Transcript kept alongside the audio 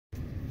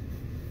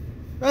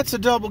That's a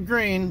double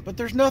green, but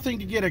there's nothing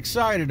to get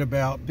excited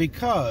about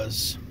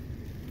because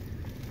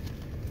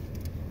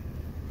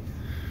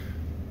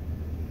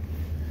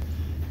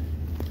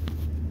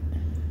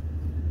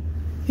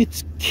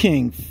it's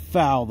King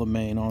Foul the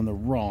Main on the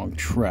wrong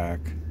track.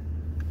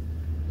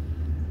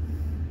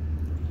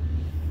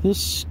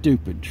 This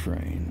stupid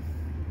train.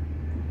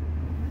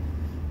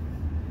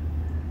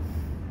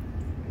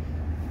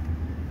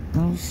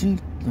 Lousy,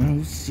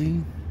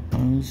 lousy,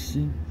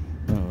 lousy,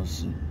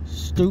 lousy.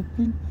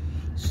 Stupid,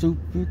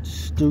 stupid,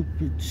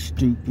 stupid,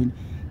 stupid.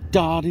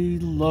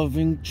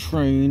 Dottie-loving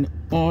train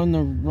on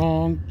the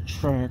wrong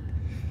track.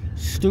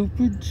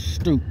 Stupid,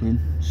 stupid,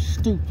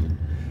 stupid,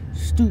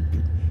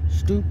 stupid,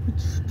 stupid,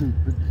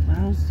 stupid.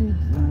 Lousy,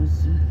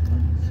 lousy,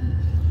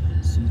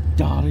 lousy. See,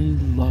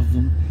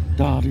 Dottie-loving,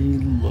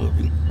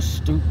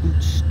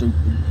 stupid, stupid,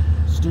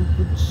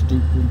 stupid,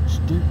 stupid,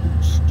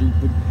 stupid,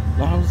 stupid.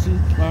 Lousy,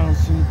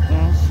 lousy,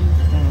 lousy,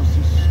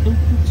 lousy.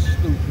 Stupid,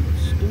 stupid,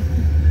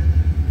 stupid.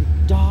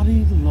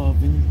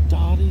 Dottie-loving,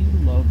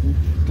 Dottie-loving,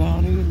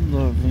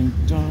 Dottie-loving,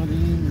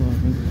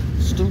 Dottie-loving.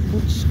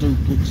 Stupid,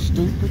 stupid,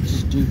 stupid,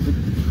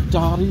 stupid.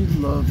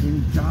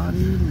 Dottie-loving,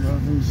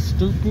 Dottie-loving.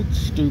 Stupid,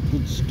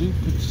 stupid,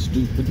 stupid,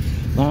 stupid.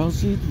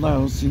 Lousy,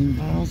 lousy,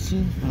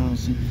 lousy,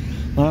 lousy.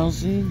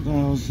 Lousy,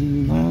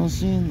 lousy,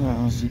 lousy,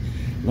 lousy.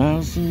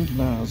 Lousy,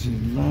 lousy,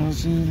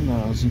 lousy,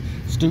 lousy.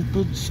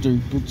 Stupid,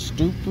 stupid,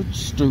 stupid,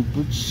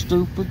 stupid,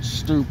 stupid,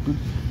 stupid.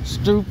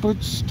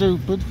 Stupid,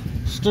 stupid,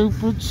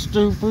 stupid, stupid,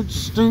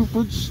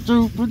 stupid,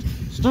 stupid,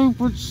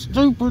 stupid,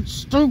 stupid,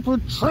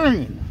 stupid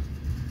train.